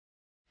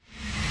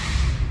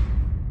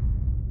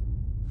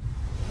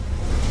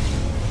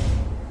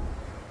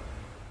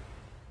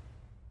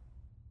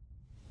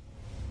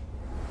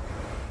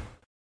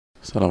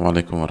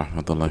Assalamualaikum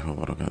warahmatullahi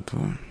wabarakatuh.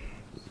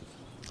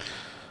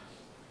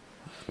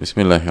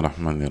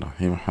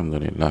 Bismillahirrahmanirrahim.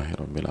 Alhamdulillahi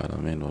rabbil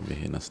alamin wa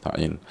bihi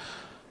nasta'in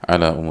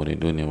ala umuri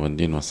dunya wad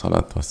din,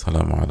 wassalatu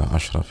wassalamu ala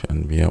asyrafil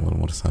anbiya wal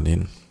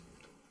mursalin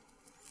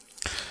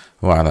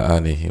wa ala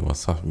alihi wa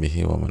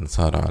sahbihi wa man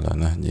sara ala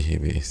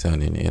nahjihi bi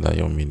ihsanin ila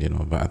yaumidin,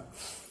 wa ba'd.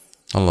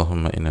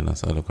 Allahumma inna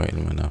nas'aluka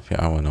ilman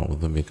nafi'a wa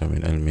na'udzubika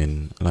min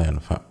ilmin la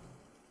yanfa'.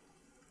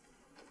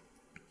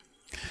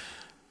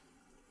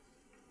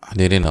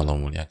 Hadirin Allah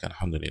muliakan,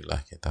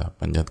 alhamdulillah kita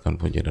panjatkan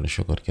puji dan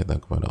syukur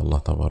kita kepada Allah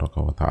tabaraka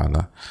wa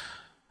ta'ala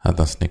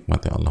atas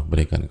nikmat yang Allah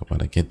berikan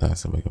kepada kita,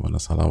 sebagaimana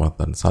salawat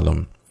dan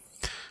salam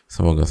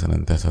semoga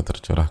senantiasa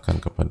tercurahkan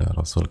kepada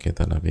Rasul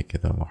kita, Nabi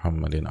kita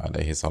Muhammadin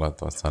alaihi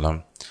salatu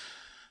wassalam,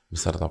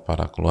 beserta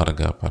para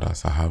keluarga, para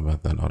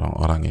sahabat dan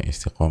orang-orang yang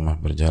istiqomah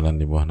berjalan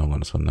di bawah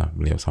naungan sunnah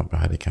beliau sampai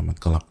hari kiamat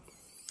kelak.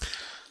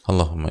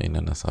 Allahumma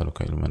inna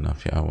nas'aluka ilman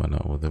nafi'a wa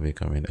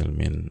na'udzubika min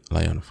ilmin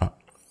la yanfa'.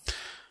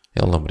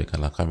 Ya Allah,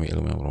 berikanlah kami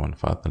ilmu yang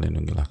bermanfaat dan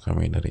lindungilah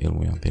kami dari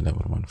ilmu yang tidak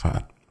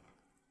bermanfaat.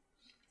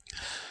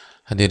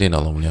 Hadirin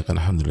Allah muliakan,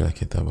 alhamdulillah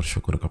kita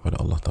bersyukur kepada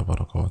Allah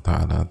tabaraka wa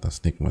ta'ala atas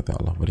nikmat yang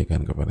Allah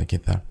berikan kepada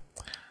kita,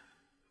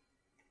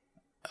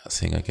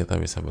 sehingga kita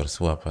bisa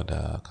bersua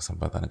pada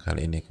kesempatan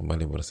kali ini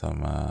kembali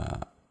bersama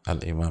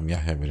Al-Imam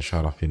Yahya bin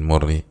Sharaf bin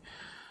Murri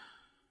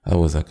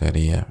Abu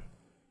Zakaria,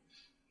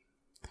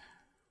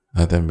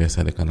 atau yang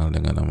biasa dikenal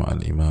dengan nama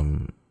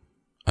Al-Imam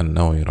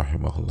An-Nawawi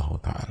rahimahullahu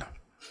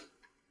ta'ala.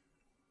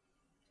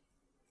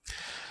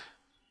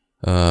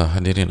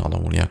 Hadirin Allah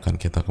muliakan,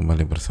 kita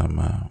kembali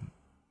bersama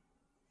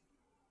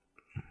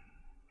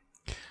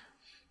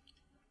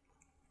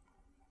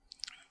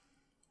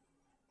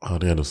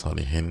Riyaadush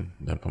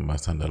Shaalihiin dan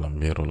pembahasan dalam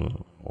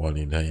birrul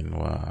walidain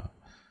wa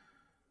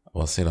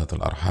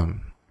wasilatul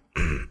arham.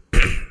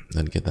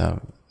 Dan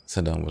kita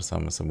sedang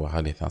bersama sebuah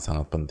hadis yang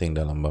sangat penting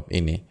dalam bab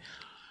ini,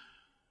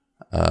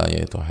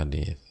 yaitu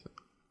hadits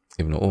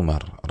Ibnu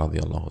Umar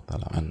Radhiallahu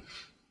ta'ala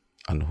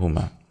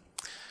anhuma.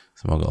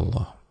 Semoga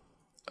Allah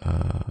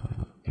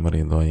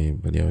meridhai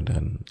beliau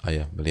dan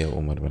ayah beliau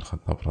Umar bin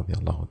Khattab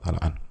radhiyallahu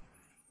ta'ala.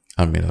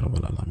 Amin ya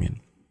rabbal alamin.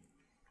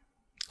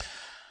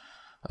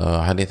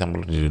 Hadis yang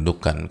perlu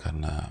didudukkan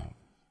karena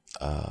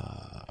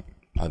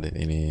hadis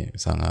ini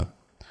sangat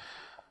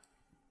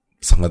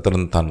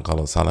rentan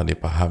kalau salah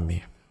dipahami.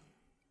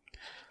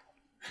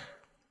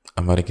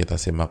 Mari kita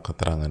simak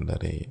keterangan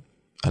dari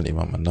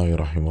Al-Imam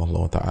An-Nawawi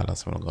rahimahullah ta'ala,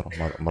 semoga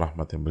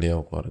merahmati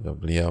beliau, keluarga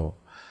beliau,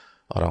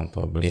 orang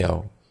tua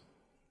beliau,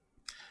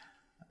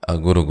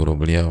 guru-guru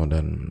beliau,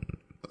 dan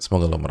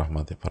semoga Allah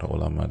merahmati para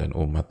ulama dan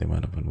umat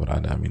dimanapun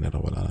berada. Amin ya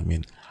rabbal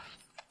alamin.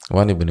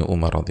 Wa Ibnu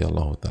Umar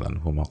Radhiallahu ta'ala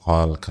anhu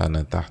qala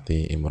kana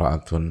tahti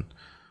imra'atun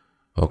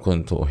wa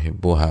kuntu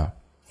uhibbuha.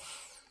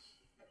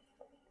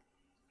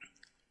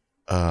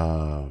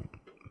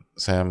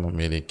 Saya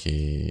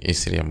memiliki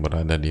istri yang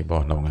berada di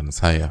bawah naungan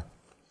saya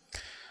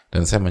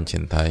dan saya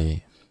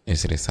mencintai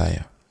istri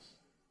saya.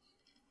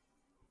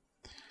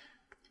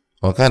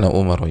 Wa kana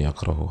Umar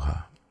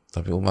yakrahuha,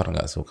 tapi Umar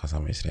nggak suka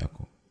sama istri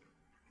aku.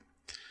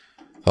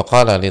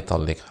 Faqala li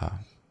talliqha,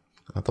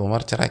 kata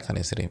Umar, ceraikan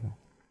istrimu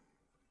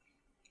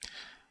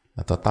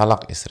atau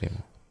talak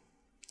istrimu.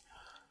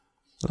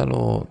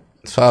 Lalu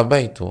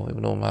fa'abai itu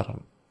Ibnu Umar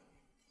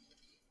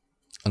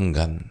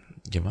enggan.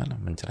 Gimana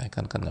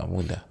menceraikan, kan nggak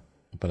mudah,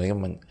 apalagi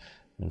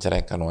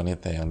menceraikan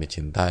wanita yang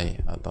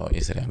dicintai atau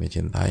istri yang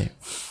dicintai.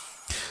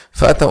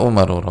 Fa'ata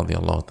Umar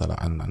radhiyallahu ta'ala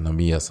an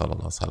Nabi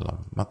sallallahu alaihi wasallam,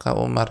 maka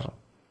Umar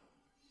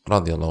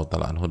radhiyallahu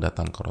ta'ala anhu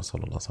datang ke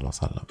Rasulullah sallallahu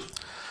alaihi wasallam.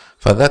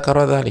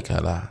 Fadzakara dzalika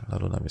lah,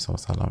 lalu Nabi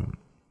SAW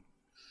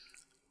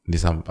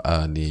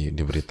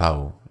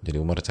diberitahu. Jadi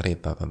Umar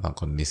cerita tentang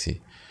kondisi.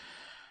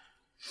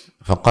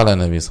 Faqala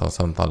Nabi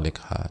SAW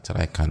talikha,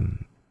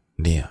 ceraikan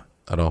dia.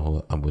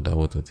 Rawahu Abu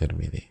Dawud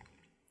at-Tirmidzi.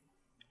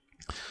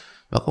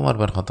 Maka Umar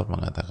bin Khattab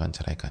mengatakan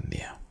ceraikan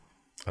dia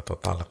atau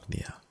talak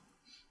dia.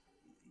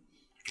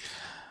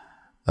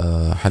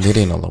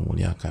 Hadirin Allah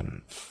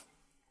muliakan,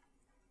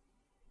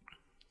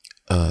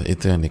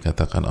 itu yang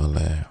dikatakan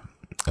oleh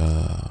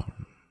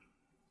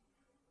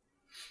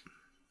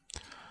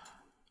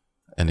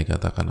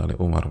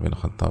Umar bin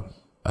Khattab,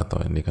 atau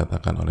yang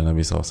dikatakan oleh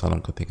Nabi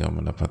SAW ketika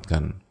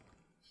mendapatkan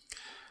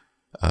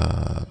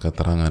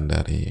keterangan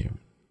dari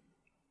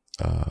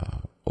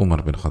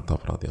Umar bin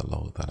Khattab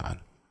radhiyallahu ta'ala.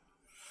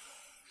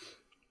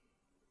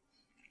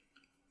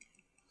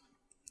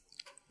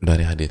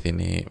 Dari hadis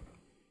ini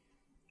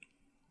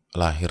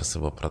lahir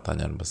sebuah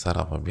pertanyaan besar,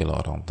 apabila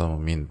orang tua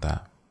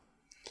meminta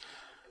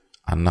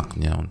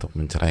anaknya untuk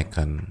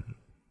menceraikan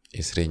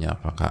istrinya,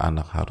 apakah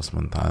anak harus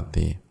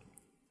mentaati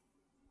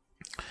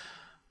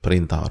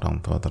perintah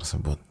orang tua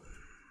tersebut?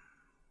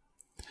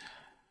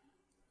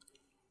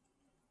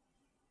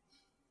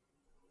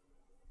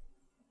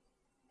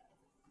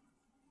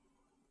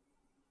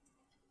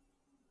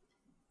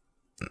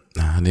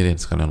 Nah, hadirin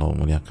sekalian Allah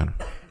muliakan,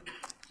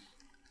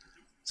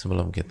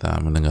 sebelum kita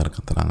mendengar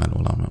keterangan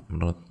ulama,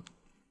 menurut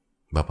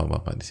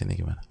bapak-bapak di sini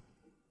gimana?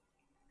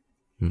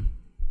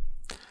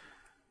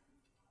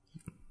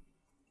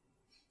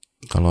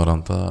 Kalau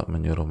orang tua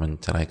menyuruh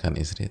menceraikan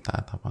istri,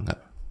 taat apa enggak?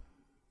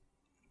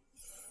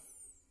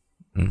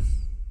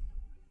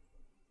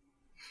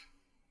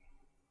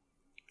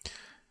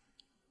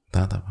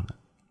 Taat apa enggak?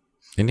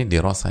 Ini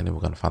dirasa, ini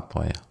bukan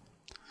fatwa ya.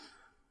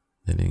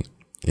 Jadi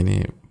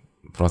ini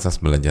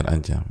proses belajar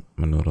aja.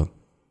 Menurut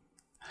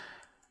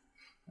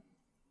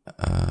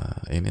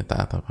ini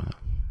taat apa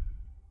enggak?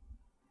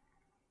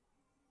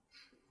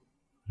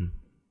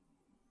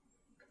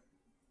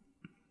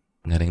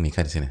 Nggak ada yang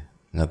nikah di sini,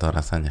 nggak tahu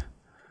rasanya.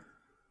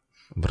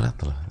 Berat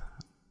loh.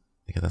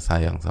 Kita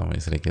sayang sama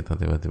istri kita,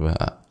 tiba-tiba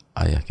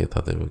ayah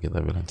kita kita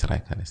bilang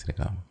ceraikan istri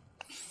kamu.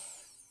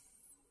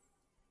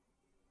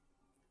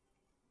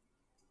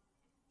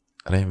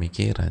 Re,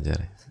 mikir aja,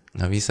 Re.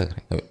 Nggak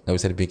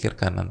bisa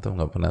dipikirkan. Antum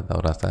nggak pernah tahu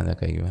rasanya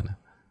kayak gimana.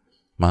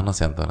 Mana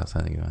sih yang tahu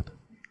rasanya gimana?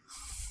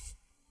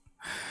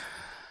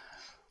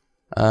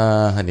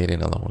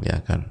 Hadirin Allah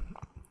muliakan.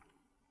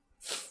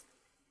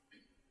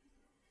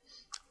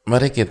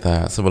 Mari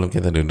kita, sebelum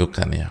kita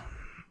dudukkan ya,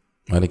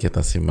 mari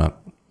kita simak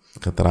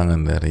keterangan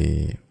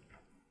dari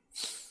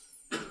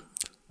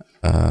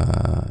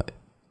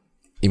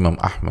Imam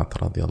Ahmad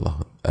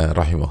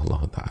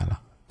rahimahullahu ta'ala.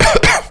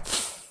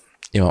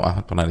 Imam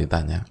Ahmad pernah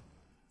ditanya,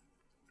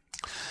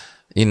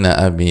 Inna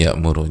abi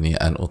ya'muruni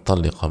an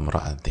utalliqa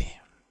imra'ati.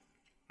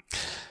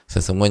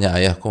 Sesungguhnya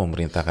ayahku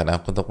memerintahkan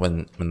aku untuk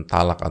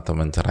mentalak atau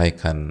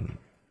menceraikan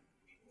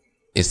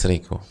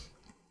istriku.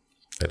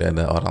 Jadi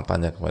ada orang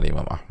tanya kepada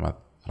Imam Ahmad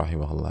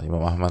rahimahullah.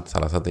 Imam Ahmad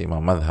salah satu imam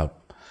madhab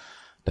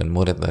dan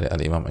murid dari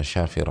al-Imam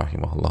Asy-Syafi'i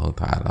rahimahullahu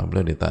ta'ala.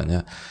 Beliau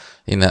ditanya,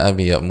 Inna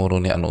abi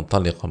ya'muruni an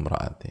utalliqa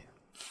imra'ati.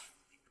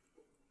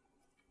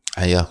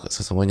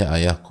 Sesungguhnya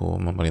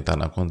ayahku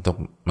memerintahkan aku untuk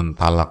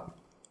mentalak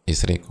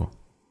istriku.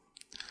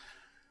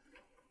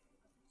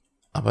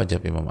 Apa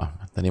jawab Imam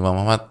Ahmad? Dan Imam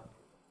Ahmad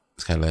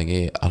sekali lagi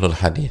ahlul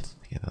hadits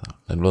gitu.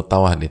 Dan beliau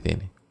tahu hadits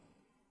ini.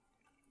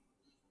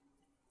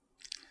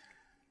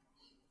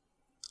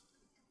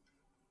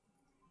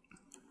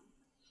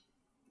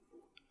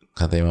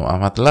 Kata Imam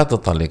Ahmad, la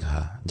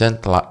tutalikha,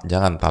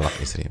 jangan talak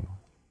istrimu.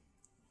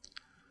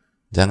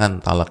 Jangan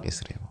talak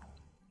istrimu.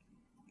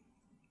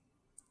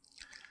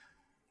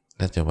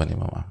 Lihat jawaban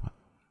Imam Ahmad.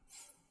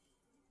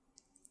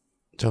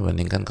 Coba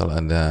bandingkan kalau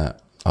ada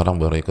orang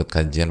baru ikut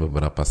kajian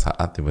beberapa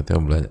saat, tiba-tiba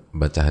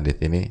baca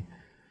hadits ini,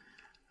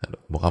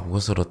 bokap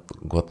gue suruh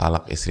gue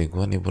talak istri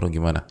gue nih bro,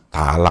 gimana?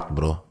 Talak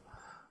bro.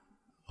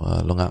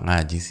 Wah, lu gak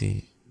ngaji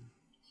sih.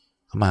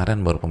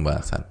 Kemarin baru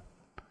pembahasan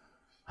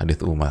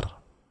Hadits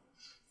Umar.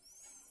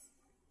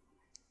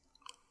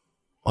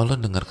 Oh, lo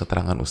dengar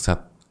keterangan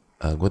Ustadz,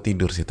 gue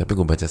tidur sih, tapi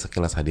gue baca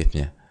sekilas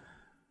haditsnya.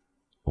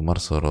 Umar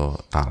suruh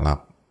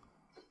talak,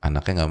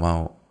 anaknya nggak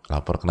mau,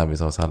 lapor ke Nabi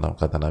SAW,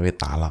 kata Nabi,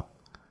 talak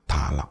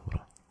bro,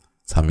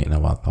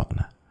 sami'na wa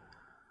ta'na.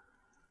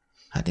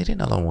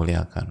 Hadirin Allah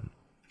muliakan,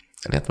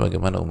 lihat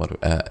bagaimana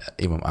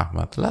Imam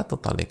Ahmad, la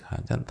tutalikha,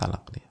 jangan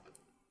talak dia.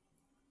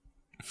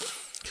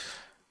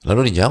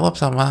 Lalu dijawab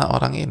sama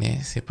orang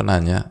ini, si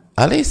penanya,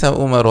 alaysa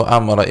Umaru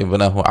amara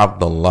ibnahu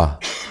Abdullah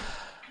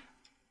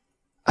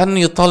an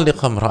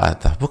yutalliqa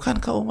imra'atah.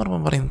 Bukankah Umar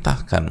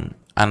memerintahkan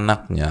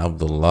anaknya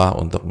Abdullah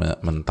untuk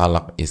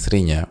mentalak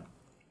istrinya?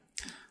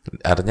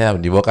 Artinya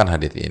dibawakan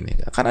hadits ini.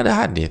 Kan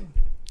ada hadits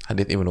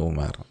Ibnu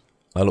Umar.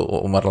 Lalu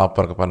Umar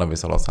lapor kepada Nabi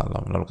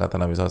SAW. Lalu kata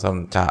Nabi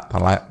SAW,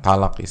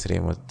 talak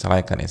istrimu,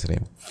 ceraikan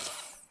istrimu.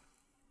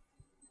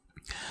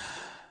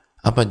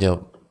 Apa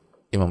jawab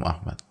Imam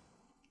Ahmad?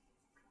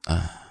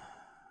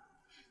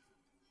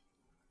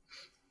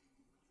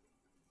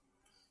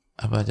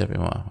 Apa jawab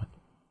Imam Ahmad?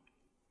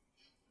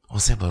 Oh,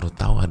 saya baru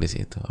tahu hadis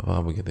itu.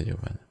 Apakah begitu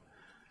jawabannya?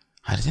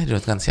 Hadisnya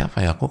diriwayatkan siapa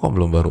ya? Aku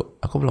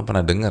belum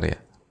pernah dengar ya.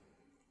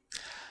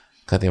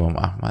 Kata Imam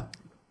Ahmad,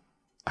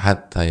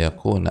 hatta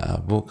yakuna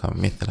abuka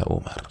mithla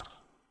Umar.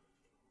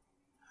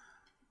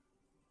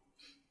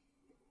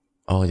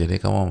 Oh, jadi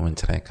kamu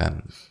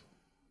menceraikan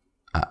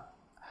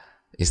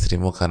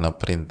istrimu karena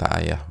perintah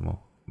ayahmu?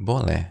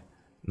 Boleh,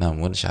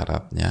 namun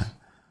syaratnya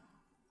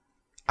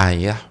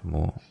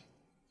ayahmu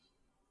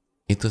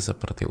itu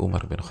seperti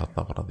Umar bin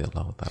Khattab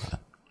radhiallahu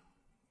ta'ala.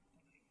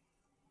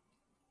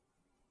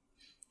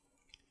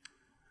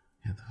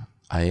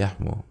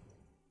 Ayahmu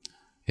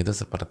itu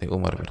seperti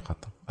Umar bin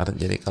Khattab.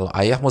 Jadi kalau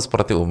ayahmu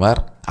seperti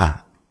Umar,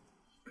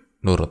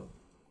 nurut,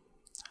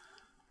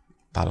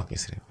 talak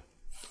istrimu.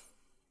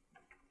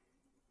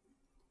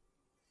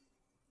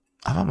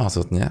 Apa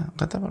maksudnya?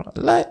 Kata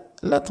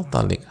la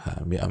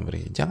tutalikha bi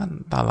amri,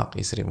 jangan talak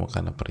istrimu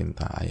karena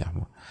perintah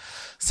ayahmu.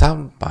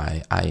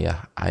 Sampai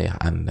ayah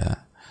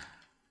Anda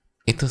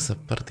itu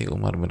seperti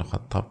Umar bin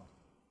Khattab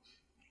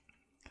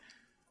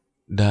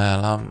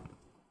dalam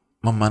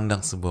memandang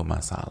sebuah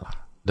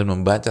masalah dan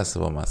membaca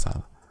sebuah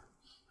masalah,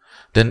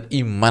 dan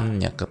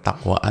imannya,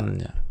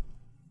 ketakwaannya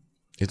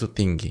itu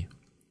tinggi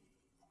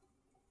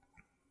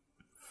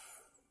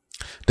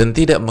dan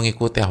tidak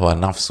mengikuti hawa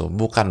nafsu,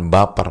 bukan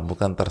baper,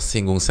 bukan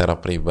tersinggung secara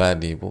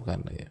pribadi,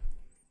 bukan ya.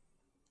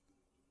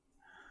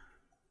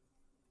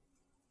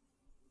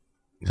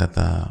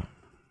 Kata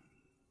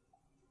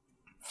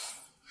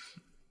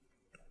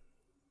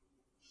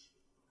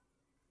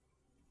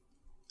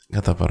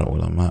Kata para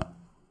ulama,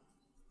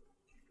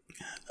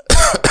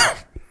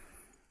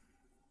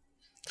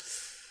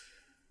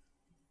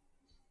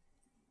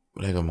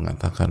 mereka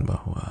mengatakan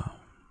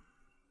bahwa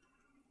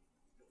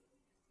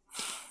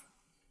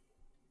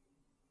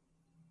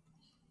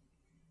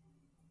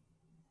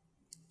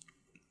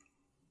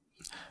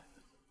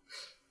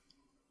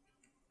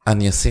أن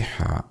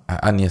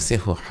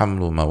يصح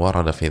حمل ما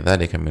ورد في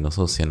ذلك من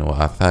نصوص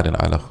وآثار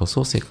على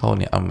خصوص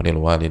كون أمر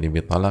الوالد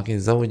بطلاق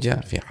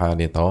الزوجة في حال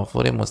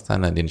توفر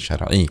مستند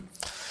شرعي.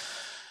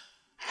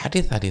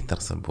 Hadis-hadis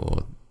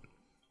tersebut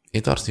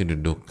itu harus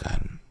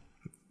didudukkan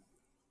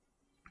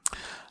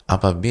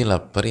apabila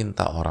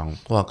perintah orang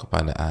tua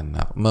kepada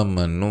anak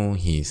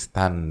memenuhi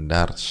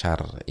standar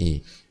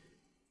syar'i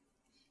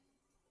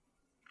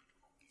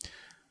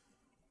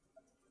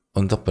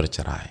untuk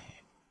bercerai,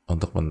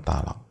 untuk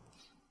mentalak.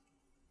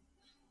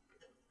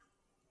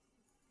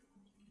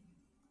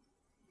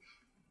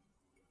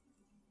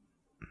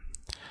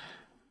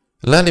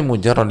 La li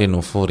mujarradi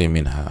nufuri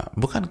minha,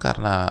 bukan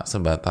karena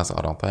sebatas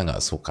orang tua yang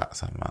nggak suka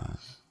sama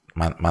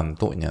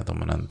mantunya atau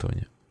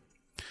menantunya.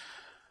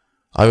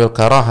 Awil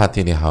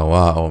karahati li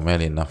hawa atau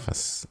meli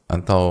nafas,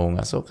 atau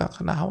nggak suka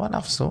karena hawa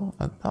nafsu,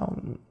 atau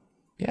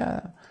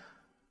ya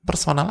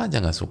personal aja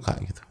nggak suka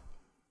gitu.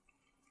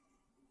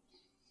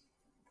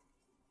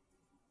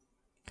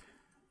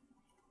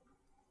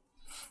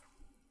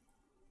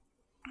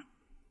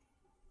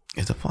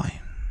 Itu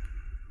poin.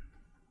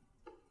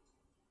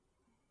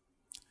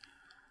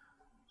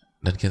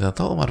 Dan kita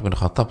tahu Umar bin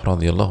Khattab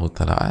radhiallahu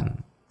ta'ala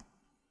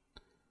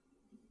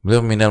beliau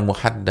minal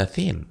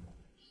muhaddatsin.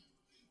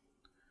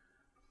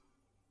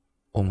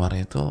 Umar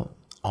itu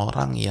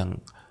orang yang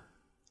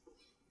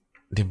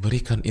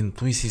diberikan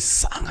intuisi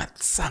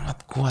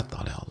sangat-sangat kuat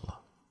oleh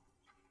Allah.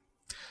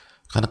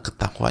 Karena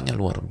ketakwanya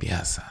luar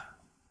biasa.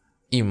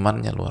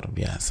 Imannya luar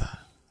biasa.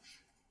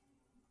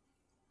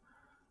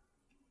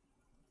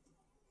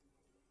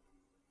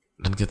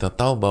 Dan kita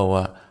tahu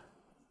bahwa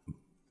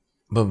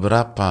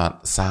beberapa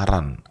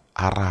saran,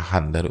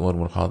 arahan dari Umar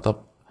bin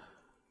Khattab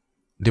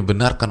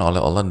dibenarkan oleh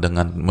Allah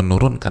dengan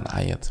menurunkan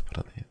ayat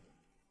seperti itu.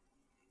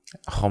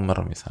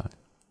 Khamar misalnya,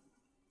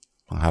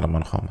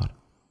 pengharaman khamar.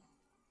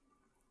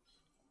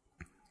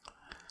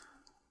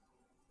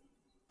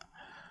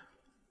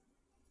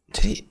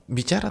 Jadi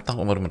bicara tentang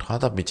Umar bin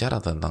Khattab,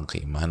 bicara tentang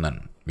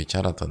keimanan,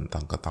 bicara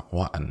tentang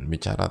ketakwaan,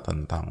 bicara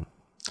tentang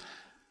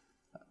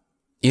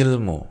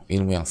ilmu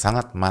yang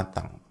sangat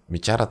matang,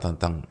 bicara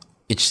tentang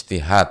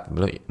ijtihad,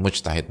 beliau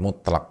mujtahid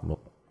mutlak,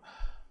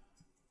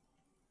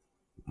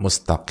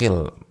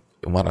 mustaqil.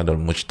 Umar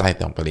adalah mujtahid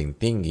yang paling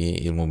tinggi,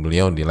 ilmu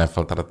beliau di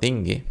level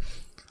tertinggi.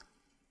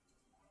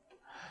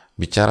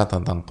 Bicara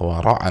tentang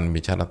kewaraan,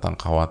 bicara tentang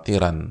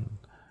kekhawatiran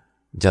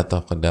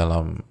jatuh ke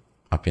dalam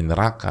api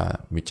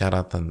neraka,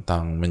 bicara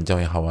tentang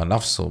menjauhi hawa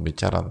nafsu,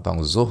 bicara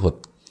tentang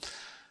zuhud,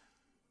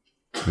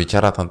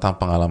 bicara tentang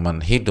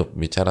pengalaman hidup,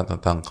 bicara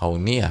tentang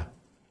kauniyah.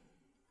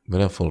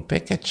 Beliau full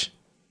package.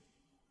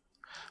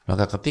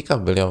 Maka ketika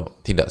beliau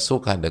tidak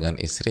suka dengan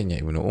istrinya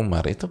Ibnu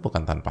Umar, itu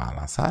bukan tanpa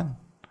alasan.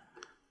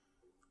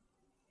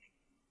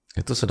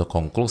 Itu sudah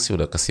konklusi,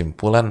 sudah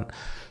kesimpulan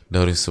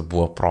dari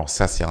sebuah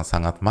proses yang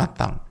sangat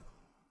matang.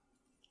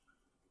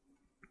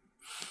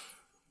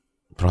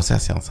 Proses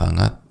yang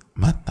sangat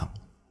matang.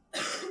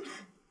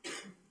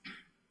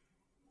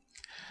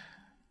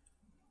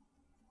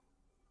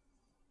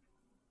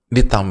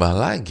 Ditambah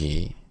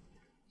lagi,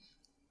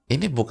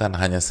 ini bukan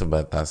hanya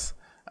sebatas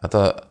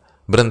atau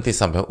berhenti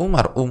sampai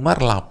Umar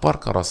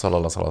lapor ke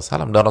Rasulullah SAW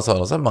dan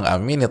Rasulullah SAW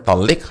mengamini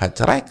talik,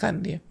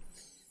 ceraikan dia.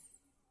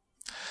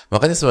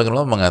 Makanya sebagian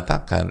ulama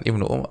mengatakan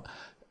Ibnu Umar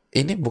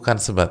ini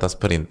bukan sebatas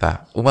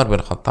perintah Umar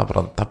bin Khattab,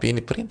 tapi ini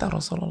perintah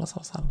Rasulullah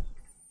SAW.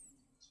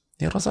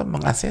 Ini Rasul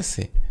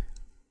meng-ACC.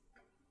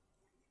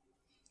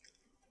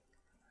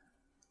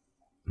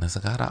 Nah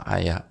sekarang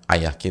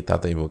ayah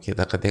kita atau ibu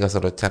kita ketika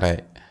suruh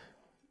cerai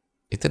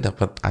itu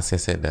dapat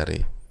ACC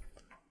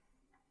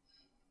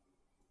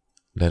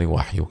dari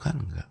wahyu kan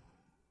enggak?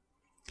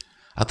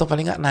 Atau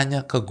paling enggak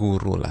nanya ke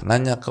guru lah,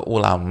 nanya ke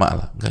ulama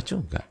lah, enggak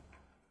juga.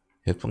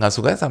 Ya, nggak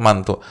suka sama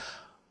mantu,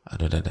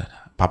 aduh,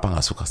 papa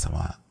nggak suka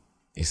sama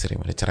istri,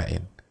 mau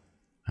dicerain.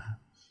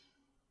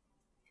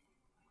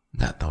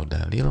 Nggak tahu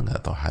dalil,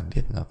 nggak tahu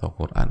hadits, nggak tahu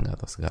Quran, nggak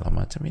tahu segala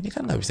macam. Ini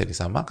kan nggak bisa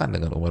disamakan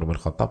dengan Umar bin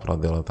Khattab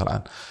radhiallahu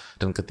ta'ala.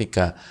 Dan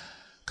ketika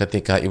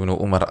Ibnu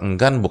Umar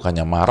enggan,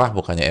 bukannya marah,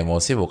 bukannya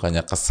emosi,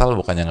 bukannya kesal,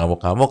 bukannya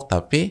ngamuk-ngamuk,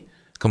 tapi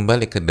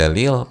kembali ke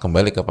dalil,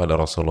 kembali kepada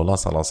Rasulullah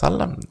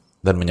SAW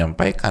dan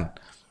menyampaikan.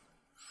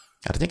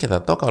 Artinya kita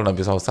tahu kalau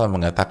Nabi SAW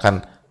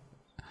mengatakan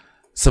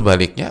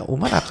sebaliknya,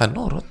 Umar akan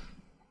nurut.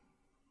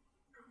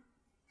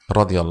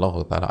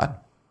 Radhiallahu ta'ala.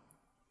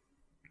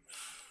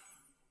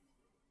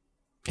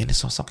 Ini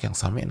sosok yang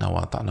sami'na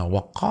wa ta'na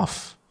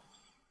waqaf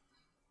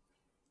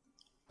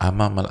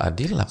amamal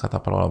adillah, kata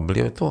para ulama.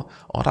 Beliau itu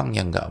orang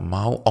yang nggak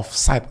mau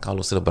offside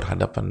kalau sudah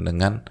berhadapan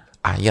dengan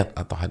ayat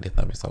atau hadits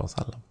Nabi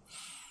SAW.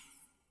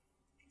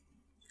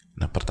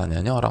 Nah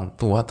pertanyaannya, orang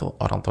tua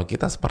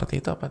kita seperti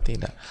itu apa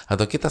tidak?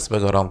 Atau kita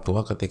sebagai orang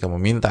tua ketika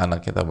meminta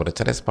anak kita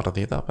bercerai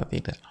seperti itu apa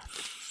tidak?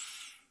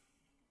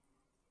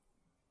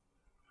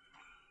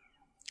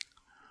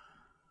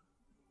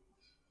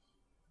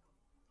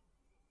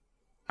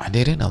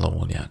 Hadirin Allah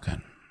muliakan.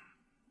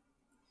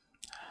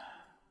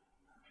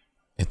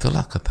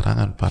 Itulah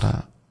keterangan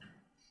para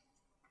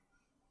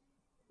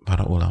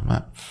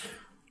ulama.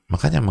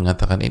 Makanya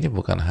mengatakan ini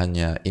bukan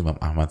hanya Imam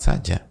Ahmad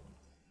saja.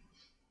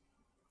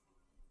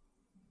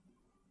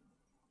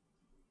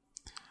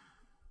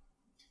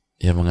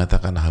 Yang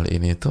mengatakan hal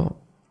ini itu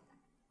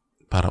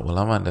para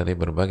ulama dari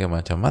berbagai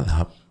macam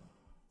mazhab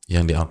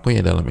yang diakui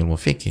dalam ilmu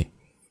fikih.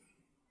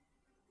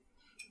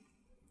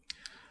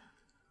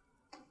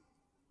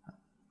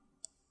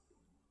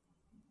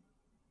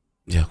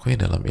 Diakui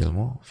dalam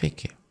ilmu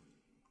fikih.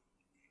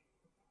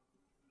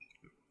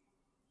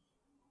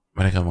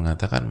 Mereka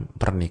mengatakan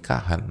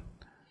pernikahan,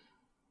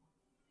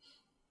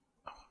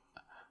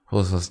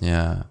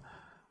 khususnya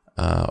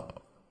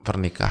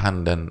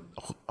pernikahan dan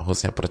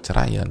khususnya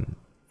perceraian,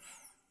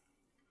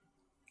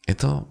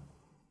 itu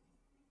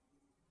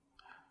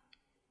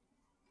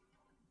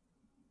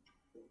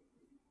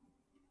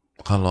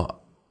kalau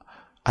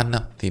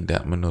anak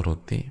tidak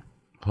menuruti,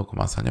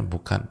 hukum asalnya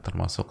bukan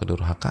termasuk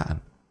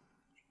kedurhakaan.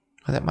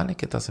 Mari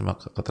kita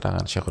simak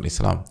keterangan Syekhul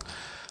Islam.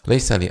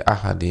 Laisa li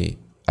ahadi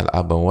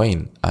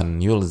al-abawain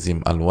an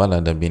yulzim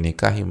al-walada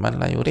binikahi man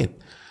la yurid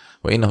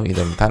wa innahu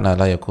idam tana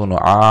la yakunu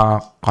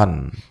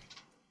aqan.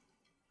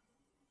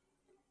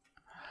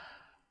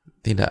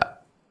 Tidak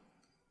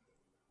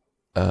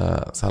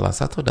salah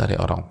satu dari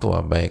orang tua,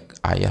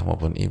 baik ayah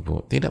maupun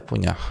ibu, tidak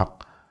punya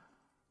hak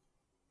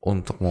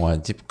untuk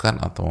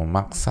mewajibkan atau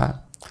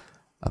memaksa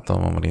atau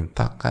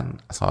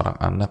memerintahkan seorang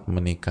anak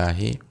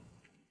menikahi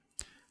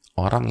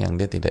orang yang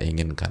dia tidak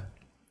inginkan.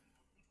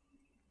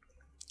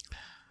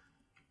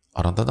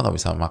 Orang tua itu nggak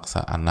bisa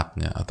memaksa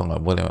anaknya atau nggak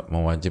boleh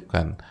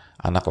mewajibkan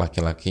anak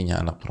laki-lakinya,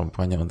 anak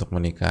perempuannya untuk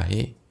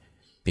menikahi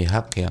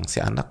pihak yang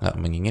si anak nggak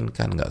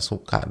menginginkan, nggak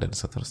suka, dan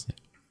seterusnya.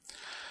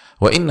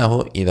 Wa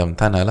innahu idam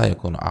tana la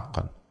yakunu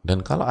aqan.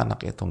 Dan kalau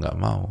anak itu nggak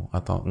mau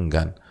atau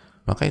enggan,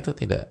 maka itu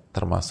tidak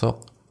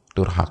termasuk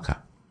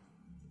durhaka.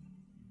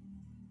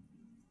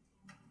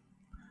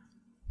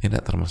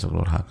 Tidak termasuk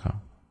durhaka.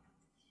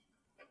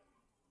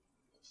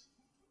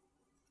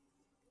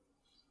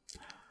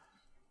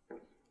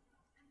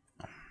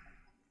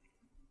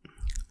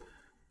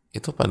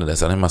 Itu pada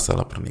dasarnya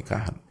masalah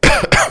pernikahan.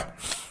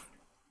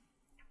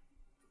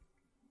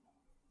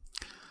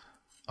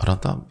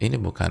 Orang tua ini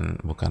bukan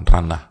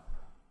ranah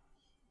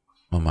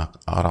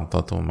orang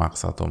tua itu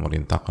memaksa atau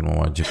merintahkan,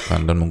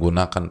 mewajibkan dan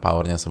menggunakan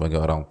powernya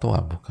sebagai orang tua,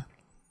 bukan.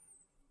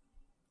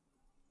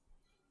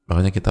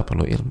 Makanya kita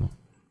perlu ilmu.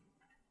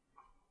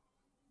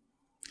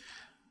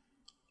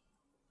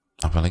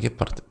 Apalagi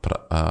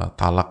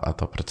talak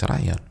atau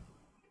perceraian.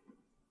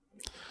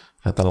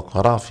 Kata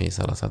Al-Qarafi,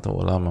 salah satu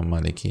ulama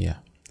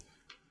Malikiyah,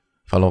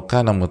 "Falau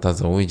kana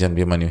mutazawwijan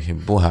biman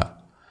yuhibbuha,"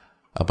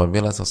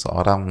 apabila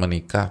seseorang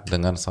menikah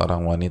dengan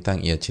seorang wanita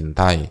yang ia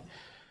cintai,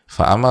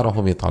 fa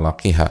amarahu bi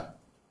talaqiha,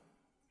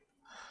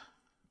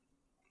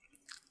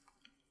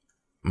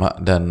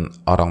 dan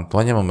orang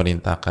tuanya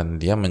memerintahkan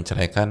dia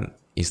menceraikan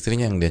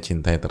istrinya yang dia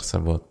cintai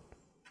tersebut,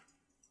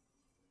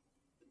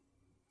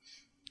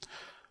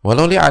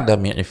 walau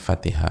li'adami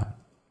iffatiha,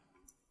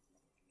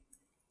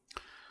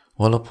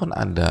 walaupun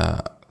ada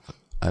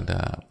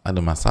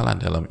masalah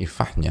dalam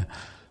ifahnya,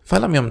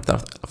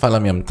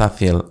 falam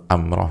yamtathil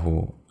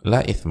amrahu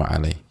la ithma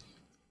alaih,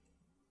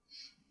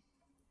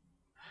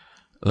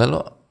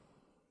 lalu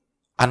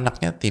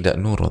anaknya tidak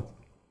nurut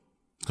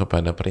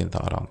kepada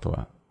perintah orang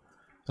tua,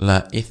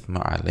 la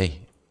ithma alaih,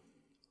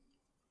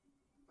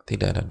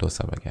 tidak ada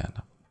dosa bagi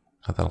anak,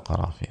 kata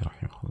Al-Qarafi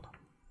rahimahullah.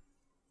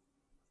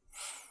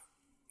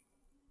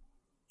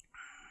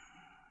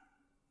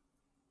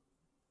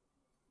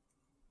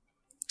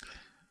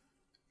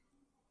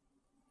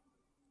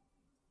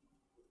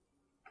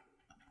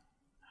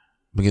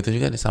 Begitu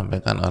juga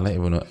disampaikan oleh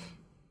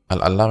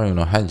Al-Allamah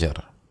Ibnu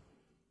Hajar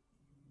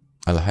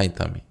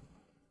Al-Haytami.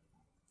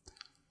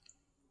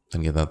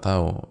 Dan kita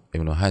tahu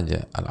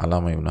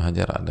Al-Allamah Ibnu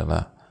Hajar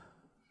adalah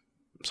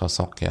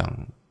sosok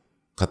yang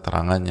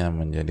keterangannya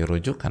menjadi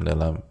rujukan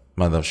dalam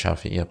mazhab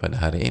Syafi'iyah pada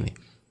hari ini.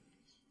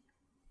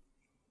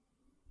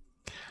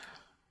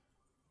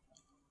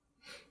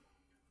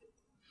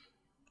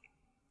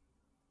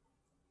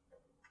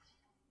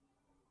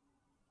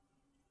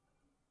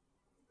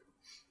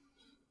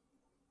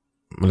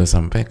 Beliau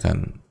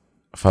sampaikan,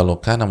 "Falau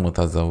kana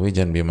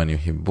mutazawwijan biman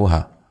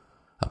yuhibbuha,"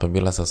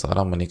 apabila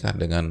seseorang menikah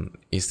dengan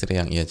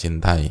istri yang ia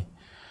cintai,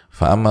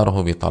 fa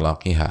amarahu bi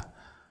talaqiha,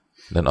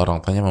 dan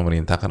orang tuanya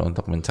memerintahkan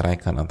untuk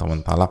menceraikan atau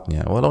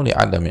mentalaknya, walau li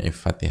adami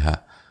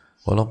iffatiha,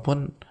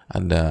 walaupun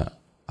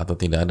ada atau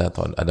tidak ada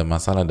atau ada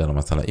masalah dalam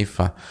masalah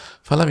iffah,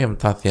 falam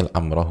yamtathil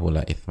amrahu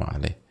la ithma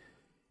alaih,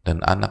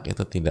 dan anak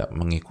itu tidak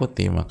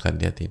mengikuti, maka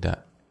dia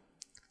tidak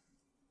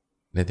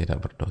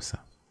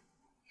berdosa.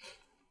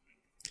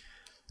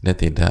 Dia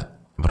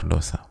tidak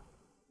berdosa.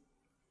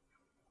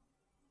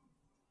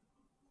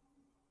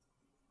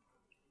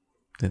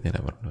 Dia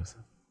tidak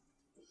berdosa.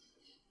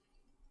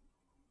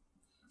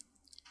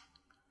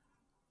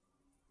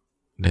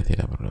 Dia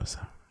tidak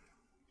berdosa.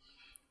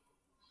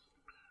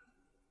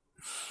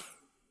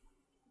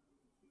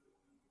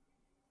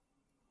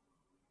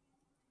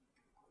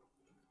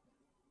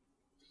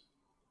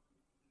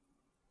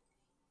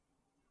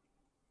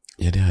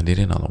 Jadi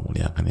hadirin Allah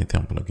muliakan, itu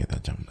yang perlu kita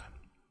camkan.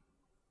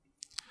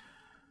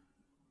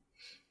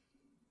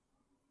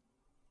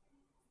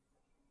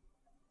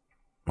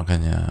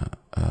 Makanya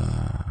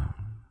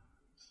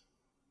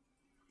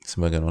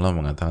sebagian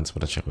ulama mengatakan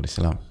seperti Syekhul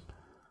Islam,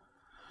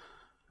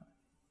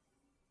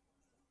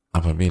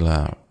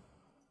 apabila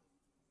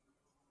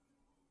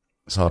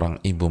seorang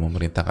ibu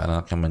memerintahkan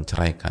anaknya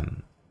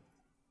menceraikan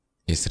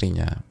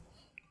istrinya,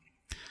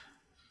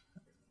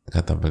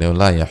 kata beliau,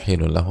 la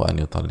yahilu lahu an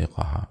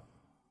yutalliqaha.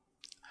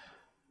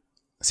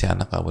 Si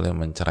anak gak boleh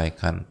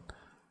menceraikan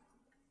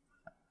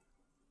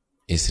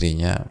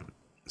istrinya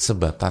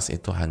sebatas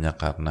itu hanya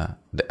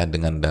karena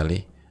dengan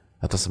dalih,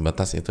 atau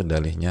sebatas itu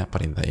dalihnya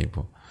perintah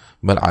ibu.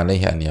 Bal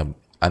alaihi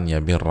an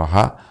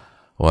yabirraha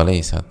wa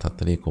laysa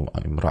tatliqu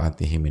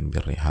imra'atihi min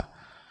birriha.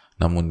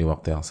 Namun di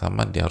waktu yang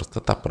sama dia harus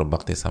tetap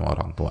berbakti sama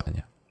orang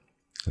tuanya.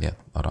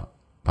 Lihat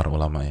para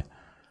ulama ya.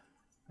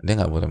 Dia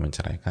nggak boleh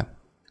menceraikan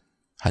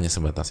hanya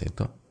sebatas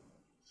itu.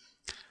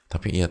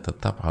 Tapi ia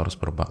tetap harus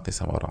berbakti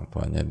sama orang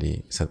tuanya di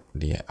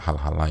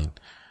hal-hal lain.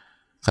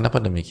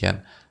 Kenapa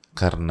demikian?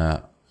 Karena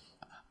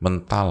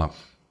mentalak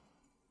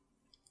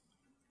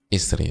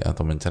istri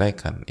atau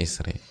menceraikan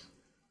istri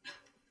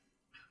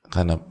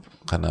karena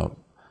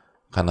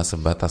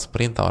sebatas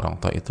perintah orang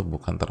tua itu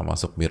bukan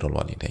termasuk birrul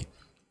walidain.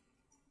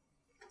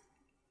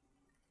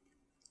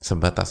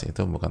 Sebatas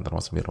itu bukan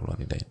termasuk birrul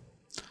walidain.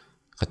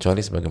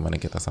 Kecuali sebagaimana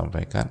kita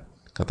sampaikan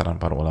keterangan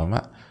para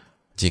ulama,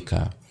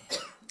 jika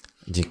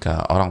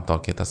orang tua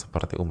kita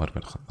seperti Umar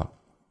bin Khattab,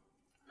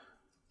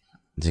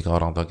 jika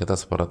orang tua kita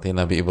seperti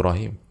Nabi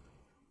Ibrahim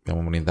yang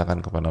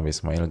memerintahkan kepada Nabi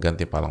Ismail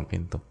ganti palang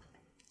pintu,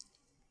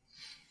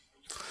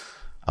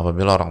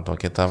 apabila orang tua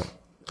kita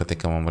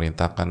ketika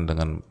memerintahkan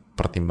dengan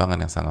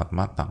pertimbangan yang sangat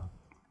matang,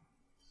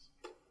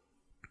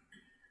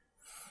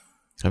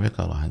 tapi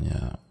kalau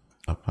hanya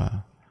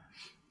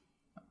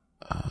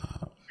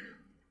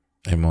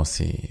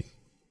emosi,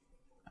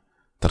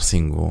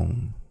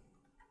 tersinggung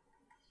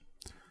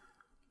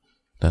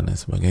dan lain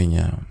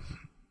sebagainya,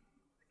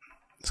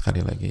 sekali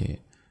lagi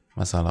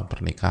masalah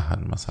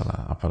pernikahan,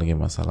 apalagi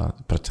masalah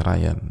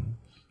perceraian,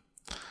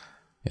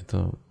 itu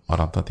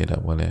orang tua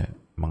tidak boleh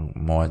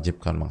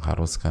mewajibkan,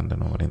 mengharuskan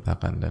dan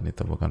memerintahkan, dan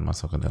itu bukan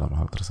masuk ke dalam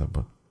hal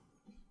tersebut.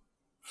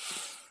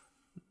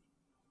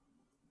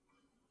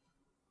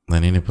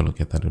 Dan ini perlu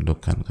kita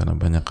dudukkan karena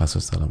banyak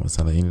kasus dalam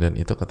masalah ini, dan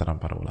itu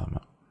keterangan para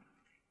ulama.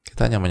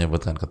 Kita hanya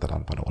menyebutkan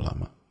keterangan para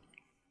ulama.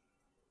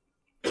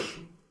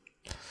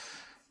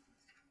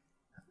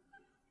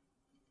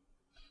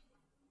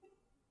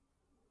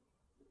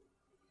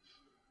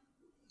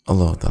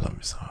 Allah Ta'ala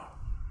misal.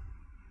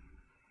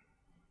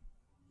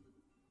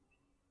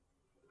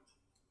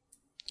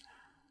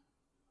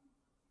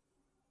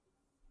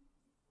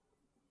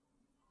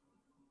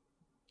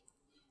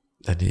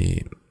 Jadi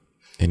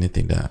ini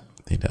tidak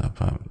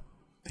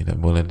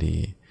boleh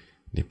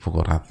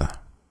dipukul rata.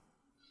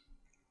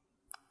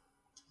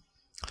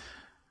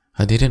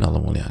 Hadirin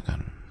Allah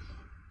muliakan.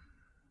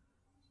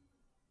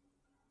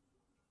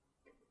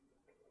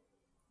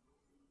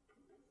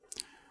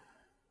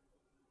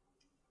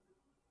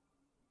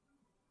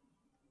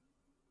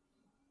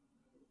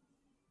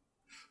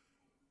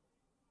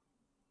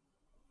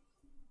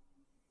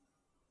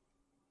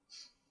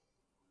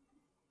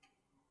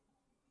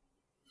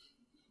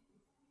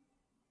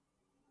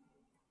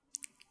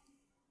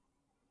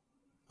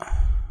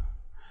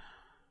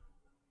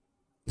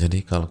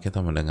 Jadi kalau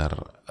kita mendengar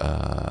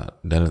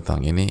dalil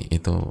tentang ini,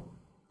 itu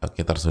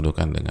kita harus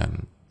dudukan dengan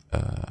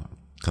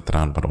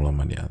keterangan para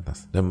ulama di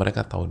atas, dan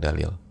mereka tahu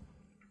dalil,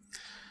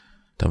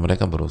 dan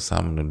mereka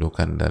berusaha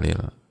mendudukan dalil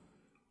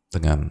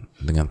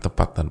dengan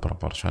tepat dan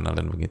proporsional,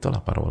 dan begitulah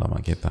para ulama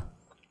kita.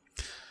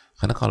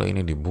 Karena kalau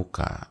ini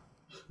dibuka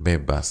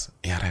bebas,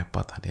 ya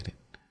repot hadirin.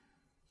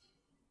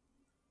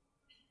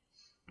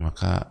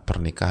 Maka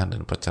pernikahan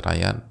dan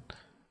perceraian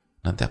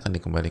nanti akan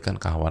dikembalikan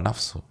ke hawa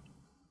nafsu,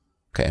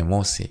 ke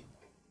emosi,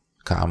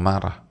 ke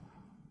amarah,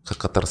 ke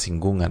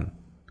ketersinggungan,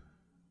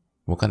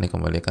 bukan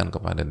dikembalikan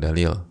kepada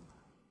dalil,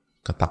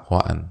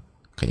 ketakwaan,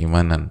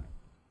 keimanan,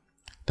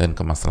 dan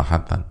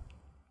kemaslahatan.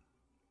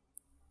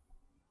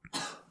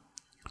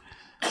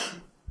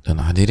 Dan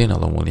hadirin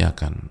Allah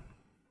muliakan,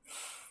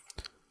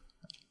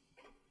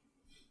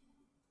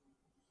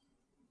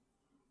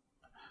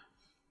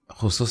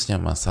 khususnya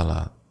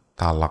masalah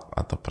talak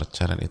atau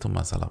perceraian itu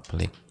masalah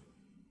pelik.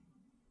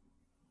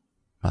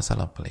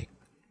 Masalah pelik.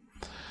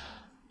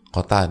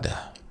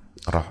 Qatada,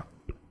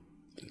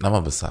 nama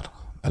besar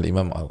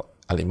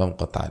Al-Imam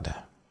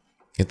Qatada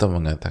itu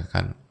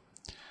mengatakan,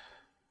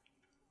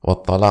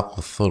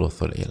 wat-talaqu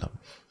thuluthul ilm.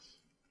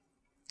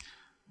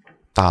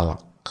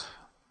 Talak,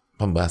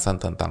 pembahasan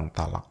tentang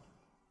talak,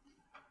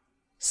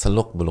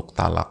 seluk beluk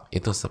talak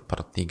itu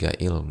sepertiga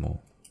ilmu.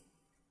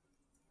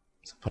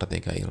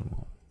 Sepertiga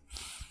ilmu.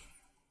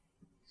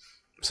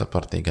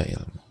 Sepertiga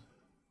ilmu.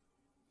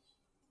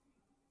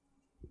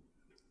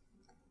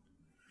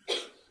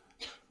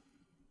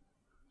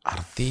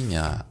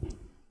 Artinya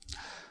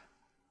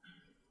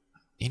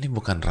ini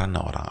bukan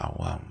ranah orang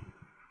awam.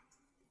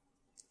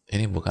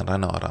 Ini bukan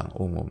ranah orang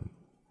umum.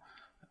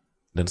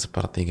 Dan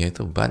sepertiga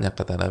itu banyak,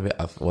 kata Nabi,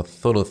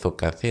 wat-thulutsu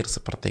katsir,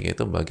 sepertiga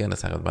itu bagian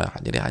yang sangat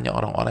banyak. Jadi hanya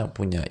orang-orang yang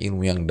punya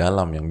ilmu yang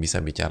dalam yang bisa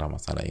bicara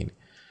masalah ini.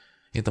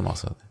 Itu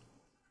maksudnya.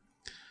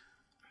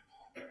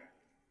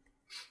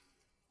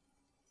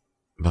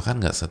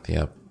 Bahkan nggak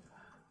setiap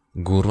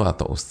guru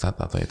atau ustadz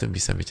atau itu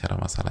bisa bicara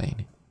masalah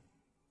ini.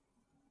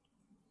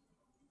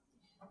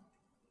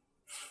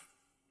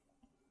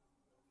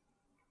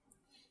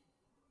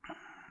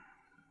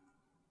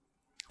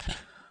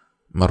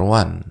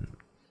 Marwan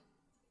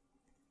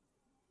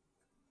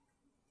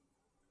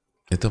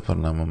itu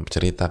pernah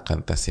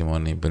menceritakan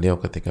testimoni beliau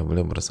ketika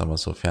beliau bersama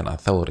Sufyan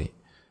ats-Tsauri.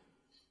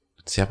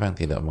 Siapa yang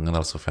tidak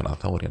mengenal Sufyan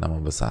ats-Tsauri, nama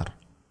besar,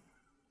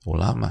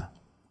 ulama,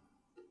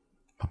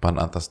 papan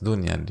atas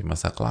dunia di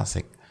masa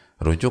klasik,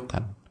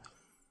 rujukan.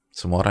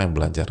 Semua orang yang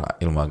belajar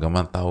ilmu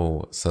agama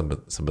tahu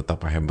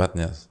sebetapa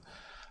hebatnya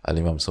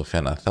Al-Imam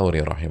Sufyan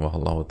ats-Tsauri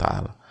rahimahullahu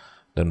ta'ala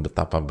dan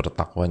betapa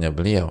bertakwanya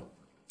beliau.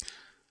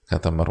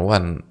 Kata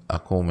Marwan,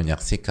 aku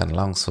menyaksikan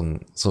langsung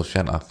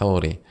Sufyan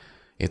ats-Tsauri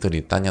itu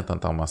ditanya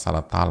tentang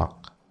masalah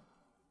talak.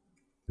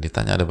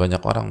 Ditanya, ada banyak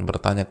orang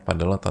bertanya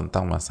kepada Allah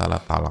tentang masalah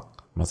talak,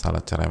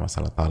 masalah cerai,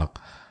 masalah talak.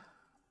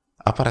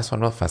 Apa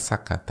respon beliau?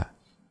 Fasakata.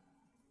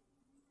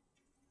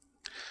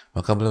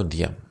 Maka beliau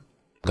diam,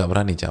 gak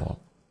berani jawab.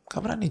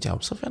 Gak berani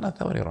jawab. Sufyan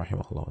ats-Tsauri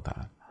rahimahullah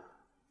ta'ala.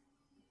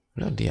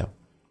 Beliau diam.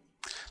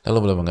 Lalu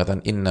beliau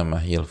mengatakan, innama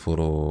hiyal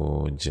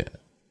furuj.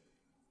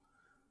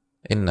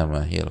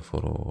 Innama hiyal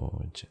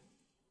furuj.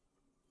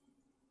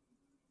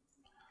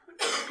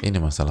 Ini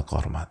masalah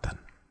kehormatan.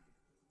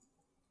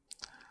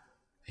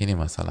 Ini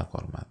masalah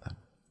kehormatan.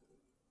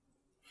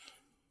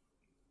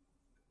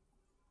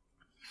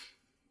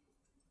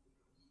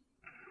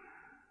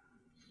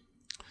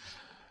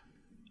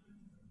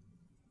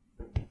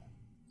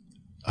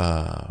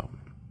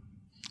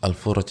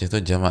 Al-furuj itu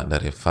jamak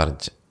dari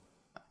farj,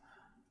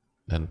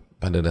 dan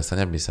pada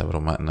dasarnya bisa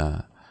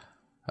bermakna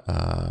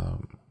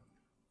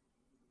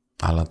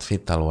alat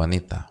vital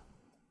wanita.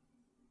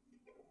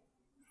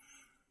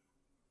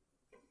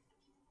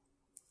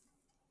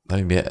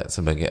 Tapi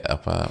sebagai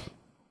apa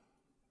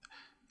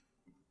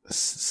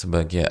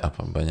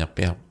banyak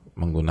pihak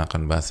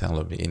menggunakan bahasa yang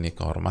lebih ini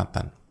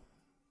kehormatan.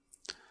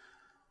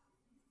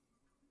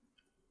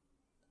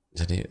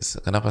 Jadi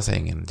kenapa saya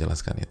ingin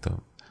jelaskan itu?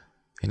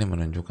 Ini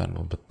menunjukkan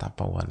bahwa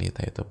betapa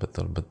wanita itu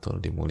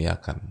betul-betul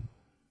dimuliakan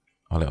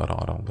oleh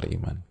orang-orang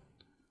beriman,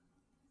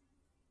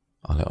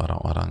 oleh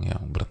orang-orang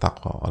yang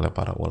bertakwa, oleh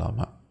para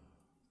ulama.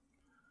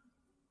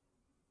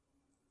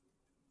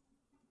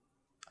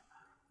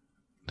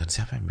 Dan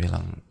siapa yang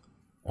bilang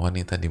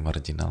wanita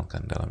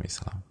dimarginalkan dalam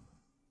Islam?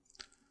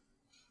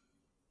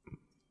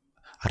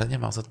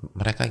 Artinya maksud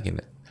mereka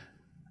gini,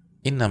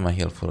 innama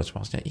hiyal furuj,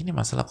 maksudnya ini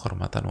masalah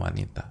kehormatan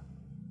wanita.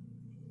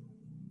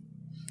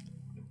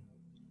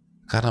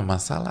 Karena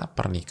masalah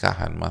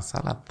pernikahan,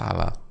 masalah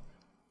talak,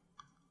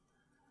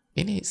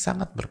 ini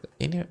sangat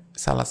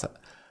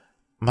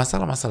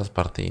masalah-masalah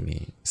seperti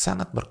ini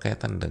sangat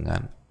berkaitan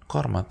dengan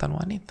kehormatan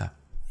wanita.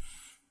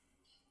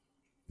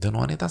 Dan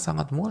wanita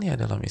sangat mulia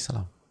dalam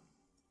Islam.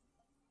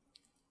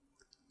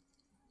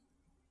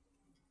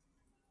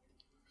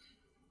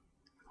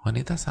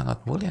 Wanita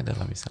sangat mulia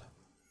dalam Islam.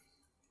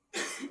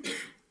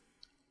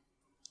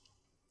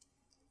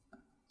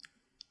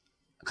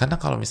 Karena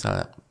kalau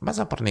misalnya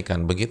masa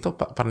pernikahan, begitu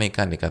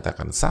pernikahan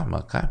dikatakan sah,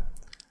 maka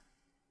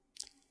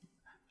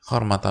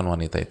kehormatan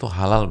wanita itu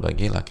halal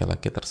bagi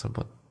laki-laki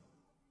tersebut.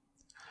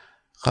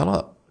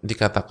 Kalau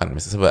dikatakan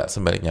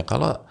sebaliknya,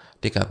 kalau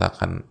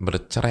dikatakan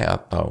bercerai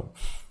atau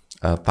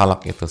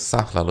talak itu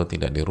sah lalu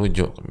tidak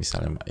dirujuk,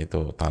 misalnya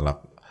itu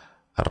talak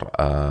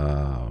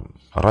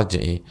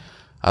raj'i,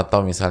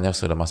 atau misalnya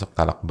sudah masuk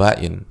talak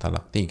bain,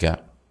 talak 3,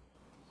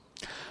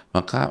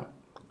 maka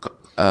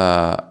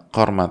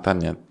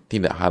kehormatannya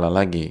tidak halal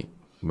lagi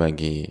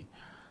bagi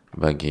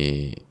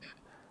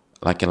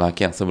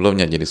laki-laki yang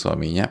sebelumnya jadi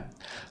suaminya,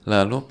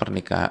 lalu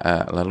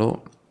lalu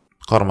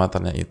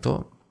kehormatannya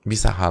itu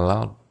bisa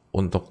halal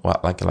untuk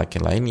laki-laki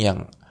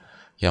lain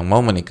yang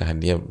mau menikah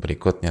dia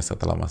berikutnya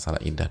setelah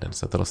masalah iddah dan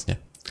seterusnya.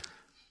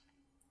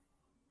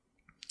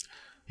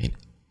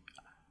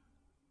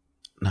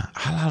 Nah,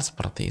 hal-hal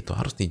seperti itu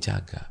harus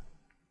dijaga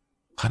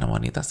karena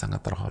wanita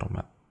sangat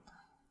terhormat.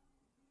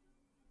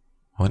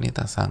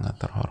 Wanita sangat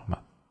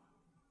terhormat.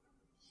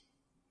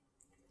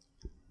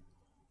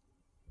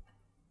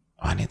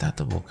 Wanita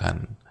itu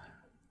bukan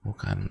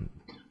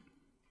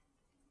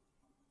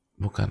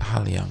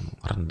hal yang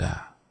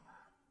rendah,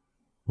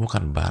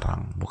 bukan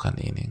barang,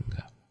 bukan ini,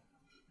 enggak,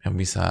 yang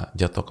bisa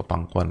jatuh ke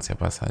pangkuan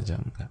siapa saja,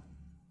 enggak.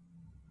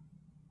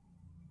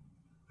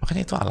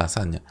 Makanya itu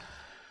alasannya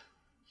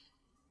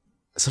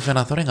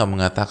Sufyan ats-Tsauri nggak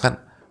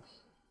mengatakan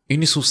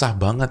ini susah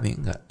banget nih.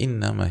 Enggak,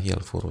 innama hiyal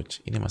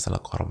furuj, ini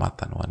masalah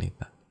kehormatan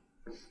wanita.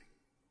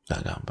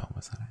 Gak gampang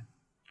masalahnya.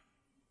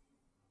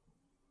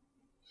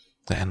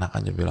 Gak enak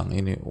aja bilang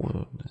ini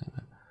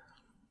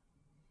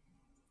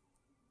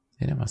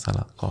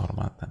masalah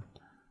kehormatan.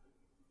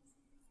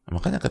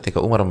 Makanya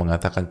ketika Umar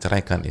mengatakan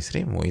ceraikan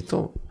istrimu,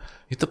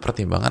 itu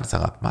pertimbangan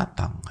sangat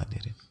matang,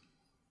 hadirin.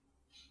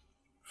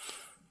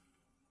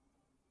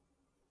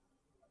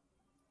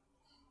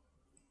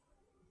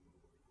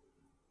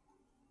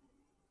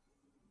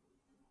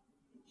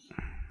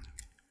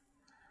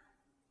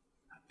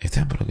 Itu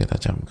yang perlu kita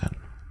camkan.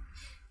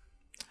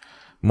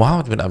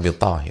 Muhammad bin Abi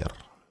Tahir,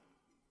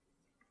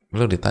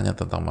 beliau ditanya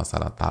tentang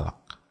masalah talak.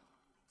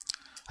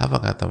 Apa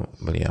kata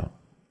beliau?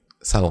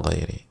 Sal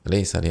ghairi,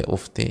 laisa li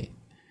ufti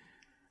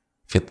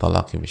fit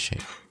talaqi bi syai'.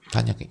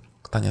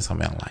 Tanya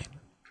sama yang lain.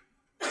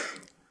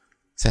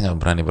 Saya nggak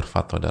berani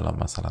berfatwa dalam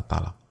masalah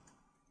talak.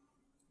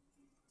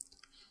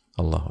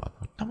 Allahu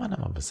Akbar.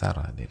 Nama-nama besar,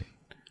 hadirin.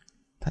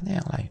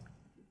 Tanya yang lain.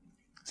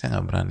 Saya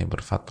nggak berani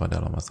berfatwa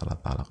dalam masalah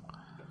talak.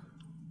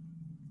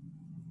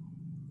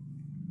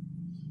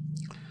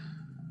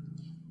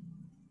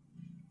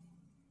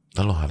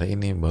 Lalu hari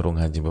ini baru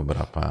ngaji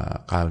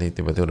beberapa kali,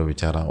 tiba-tiba udah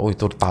bicara, oh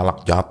itu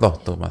talak jatuh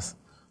tuh mas.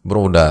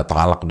 Bro, udah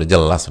talak, udah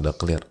jelas, udah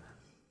clear.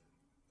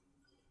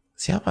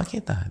 Siapa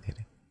kita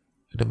hadirin?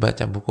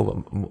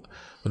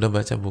 Udah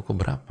baca buku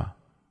berapa?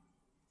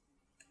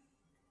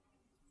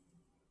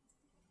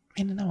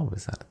 Ini nama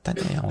besar,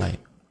 tanya yang lain.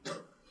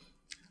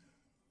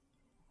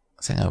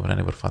 Saya nggak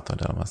berani berfatwa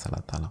dalam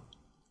masalah talak.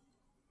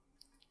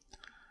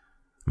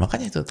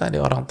 Makanya itu tadi,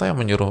 orang tua yang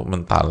menyuruh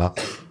mentalak,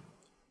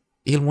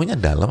 ilmunya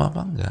dalam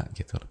apa enggak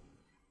gitu.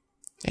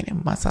 Ini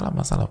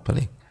masalah-masalah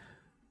pelik.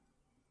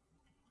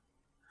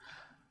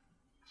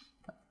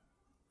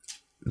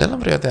 Dalam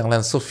riwayat yang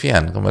lain,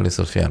 Sufyan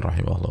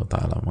rahimahullah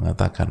ta'ala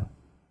mengatakan,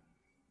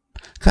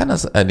 karena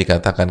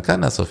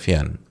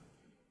Sufyan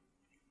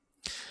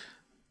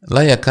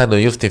la yakadu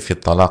yufti fi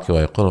talaqi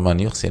wa yaqul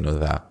man yuhsinu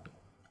dhaq,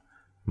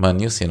 man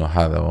yusinu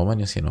hadha wa man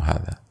yusinu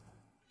hadha.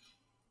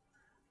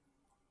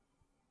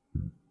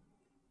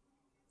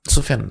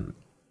 Sufyan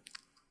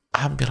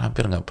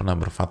hampir nggak pernah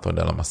berfatwa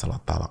dalam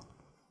masalah talak.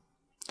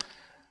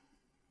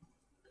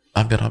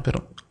 Hampir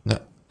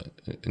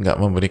nggak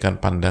memberikan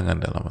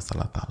pandangan dalam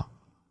masalah talak.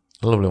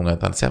 Lalu beliau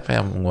mengatakan, siapa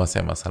yang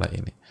menguasai masalah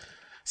ini?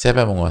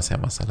 Siapa yang menguasai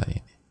masalah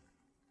ini?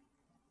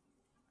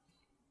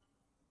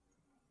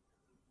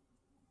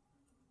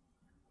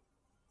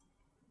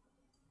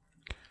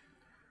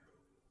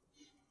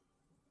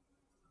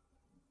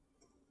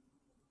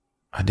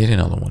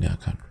 Hadirin Allah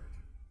muliakan.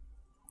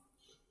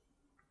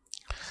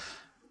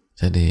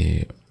 Jadi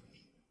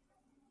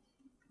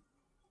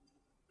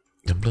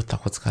beliau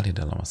takut sekali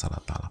dalam masalah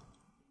talak.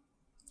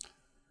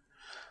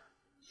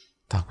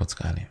 Takut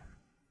sekali.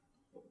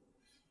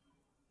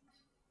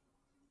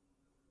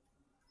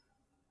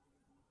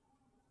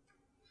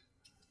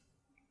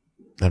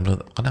 Dan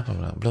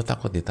kenapa? Beliau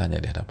takut ditanya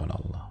di hadapan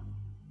Allah.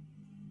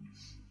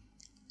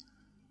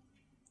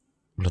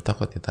 Beliau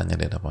takut ditanya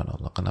di hadapan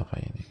Allah. Kenapa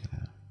ini?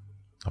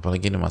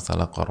 Apalagi ini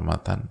masalah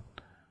kehormatan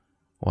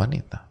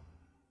wanita.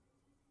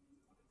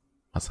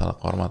 Masalah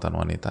kehormatan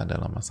wanita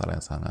adalah masalah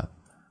yang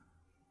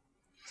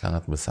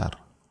sangat besar,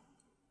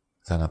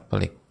 sangat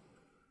pelik,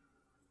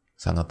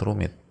 sangat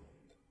rumit.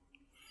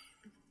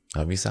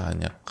 Gak bisa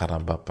hanya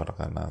karena baper,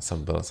 karena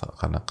sebel,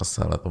 karena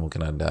kesel, atau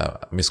mungkin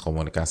ada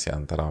miskomunikasi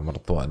antara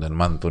mertua dan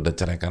mantu, udah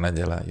ceraikan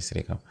aja lah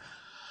istri kamu.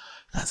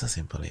 Gak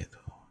sesimpel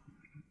itu.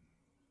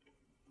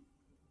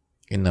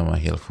 Innama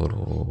hiyal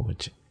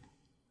furuj,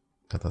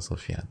 kata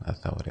Sufyan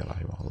ats-Tsauri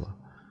rahimahullah.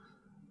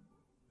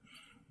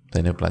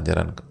 Dan ini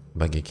pelajaran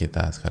bagi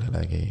kita, sekali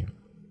lagi,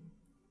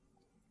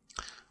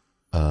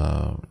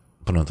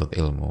 penuntut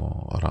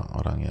ilmu,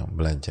 orang-orang yang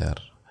belajar.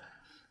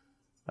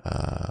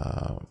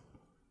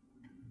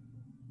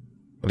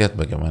 Lihat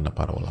bagaimana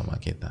para ulama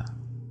kita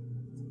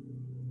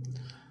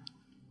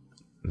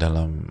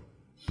dalam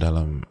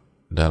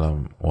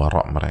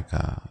warok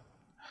mereka,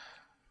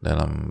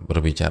 dalam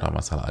berbicara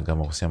masalah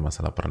agama, khususnya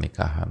masalah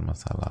pernikahan,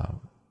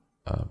 masalah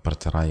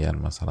perceraian,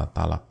 masalah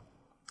talak.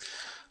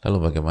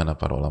 Lalu bagaimana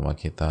para ulama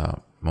kita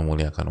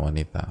memuliakan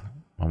wanita,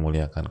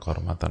 memuliakan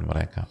kehormatan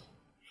mereka.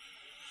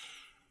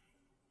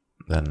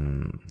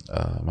 Dan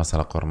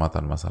masalah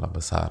kehormatan, masalah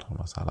besar,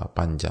 masalah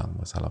panjang,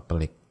 masalah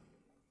pelik,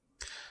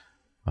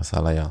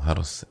 masalah yang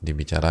harus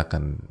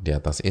dibicarakan di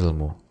atas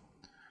ilmu,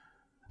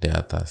 di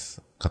atas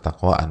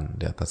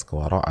ketakwaan, di atas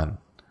kewaraan.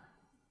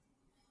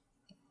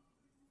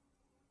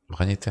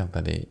 Makanya itu yang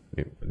tadi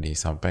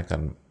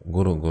disampaikan,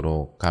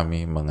 guru-guru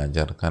kami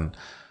mengajarkan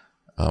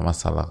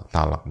masalah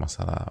talak,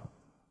 masalah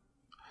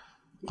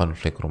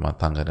konflik rumah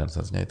tangga dan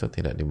seterusnya, itu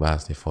tidak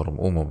dibahas di forum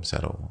umum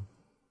secara umum.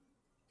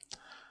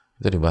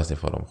 Itu dibahas di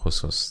forum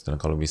khusus, dan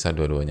kalau bisa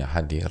dua-duanya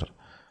hadir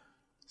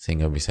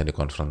sehingga bisa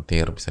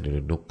dikonfrontir, bisa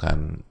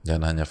didudukkan.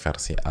 Jangan hanya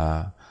versi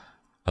A,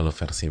 lalu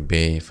versi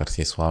B,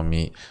 versi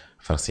suami,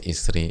 versi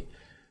istri.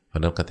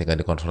 Padahal ketika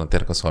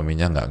dikonfrontir ke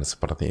suaminya nggak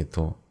seperti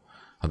itu,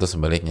 atau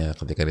sebaliknya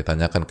ketika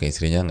ditanyakan ke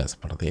istrinya nggak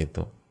seperti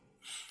itu.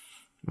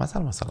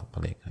 Masalah-masalah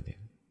pelik hadir.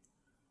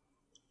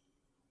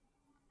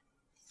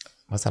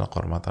 Masalah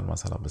kehormatan,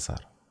 masalah besar.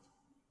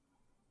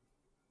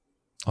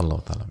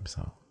 Allah Ta'ala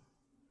bisa.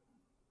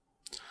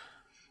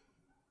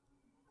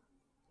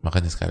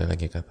 Makanya sekali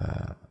lagi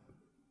kata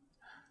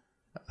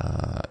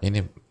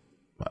ini,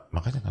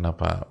 makanya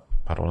kenapa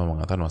para ulama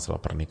mengatakan masalah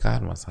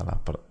pernikahan,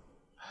 masalah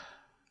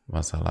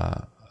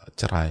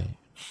cerai,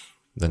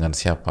 dengan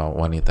siapa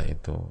wanita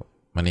itu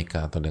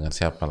menikah atau dengan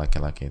siapa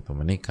laki-laki itu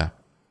menikah,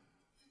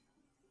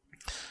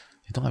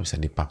 itu nggak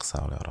bisa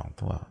dipaksa oleh orang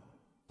tua,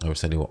 nggak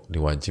bisa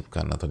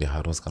diwajibkan atau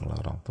diharuskan oleh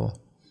orang tua.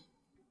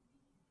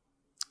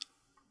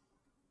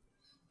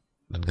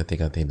 Dan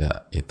ketika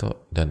tidak itu,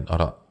 dan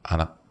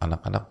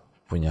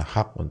anak-anak punya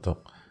hak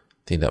untuk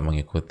tidak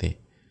mengikuti,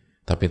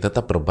 tapi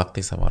tetap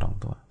berbakti sama orang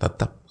tua,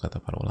 tetap, kata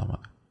para ulama.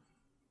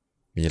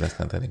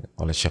 Dijelaskan tadi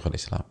oleh Syekhul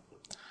Islam,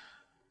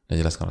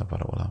 dijelaskan oleh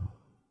para ulama.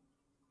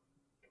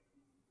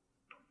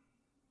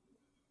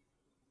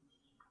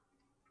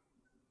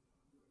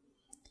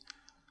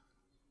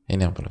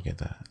 Ini yang perlu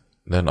kita.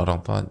 Dan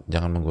orang tua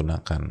jangan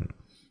menggunakan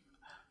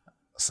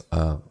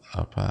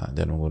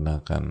jangan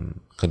menggunakan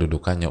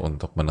kedudukannya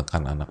untuk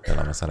menekan anak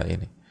dalam masalah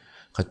ini,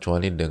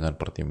 kecuali dengan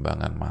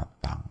pertimbangan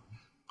matang.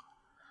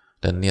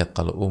 Dan lihat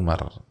kalau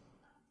Umar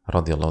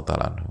Radhiallahu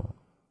ta'ala anhu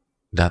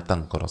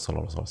datang ke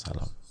Rasulullah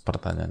SAW,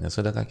 pertanyaannya,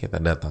 sudahkah kita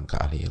datang ke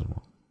ahli ilmu?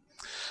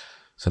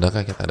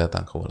 Sudahkah kita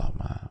datang ke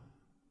ulama?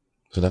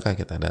 Sudahkah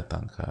kita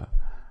datang ke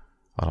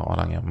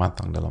orang-orang yang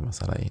matang dalam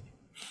masalah ini?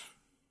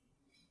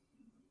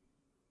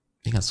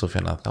 Ingat,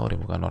 Sufyan Ats-Tsauri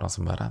bukan orang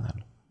sembarangan.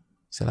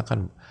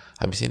 Silakan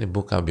habis ini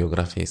buka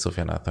biografi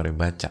Sufyan Ats-Tsauri,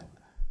 baca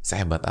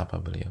sehebat apa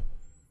beliau.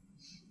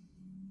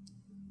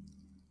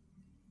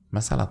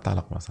 Masalah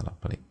talak, masalah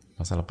pelik,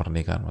 masalah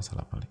pernikahan,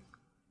 masalah pelik.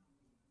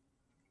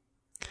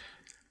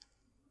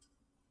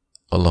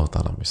 Allah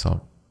Ta'ala bisa.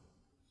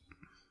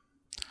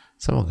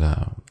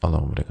 Semoga Allah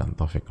memberikan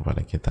taufik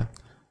kepada kita.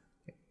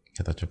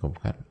 Kita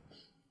cukupkan.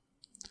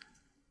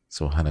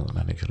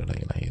 Subhanallah, la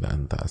ilaha illa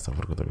anta,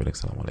 astaghfiruka wa atubu ilaik.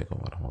 Assalamualaikum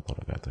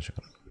warahmatullahi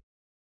wabarakatuh.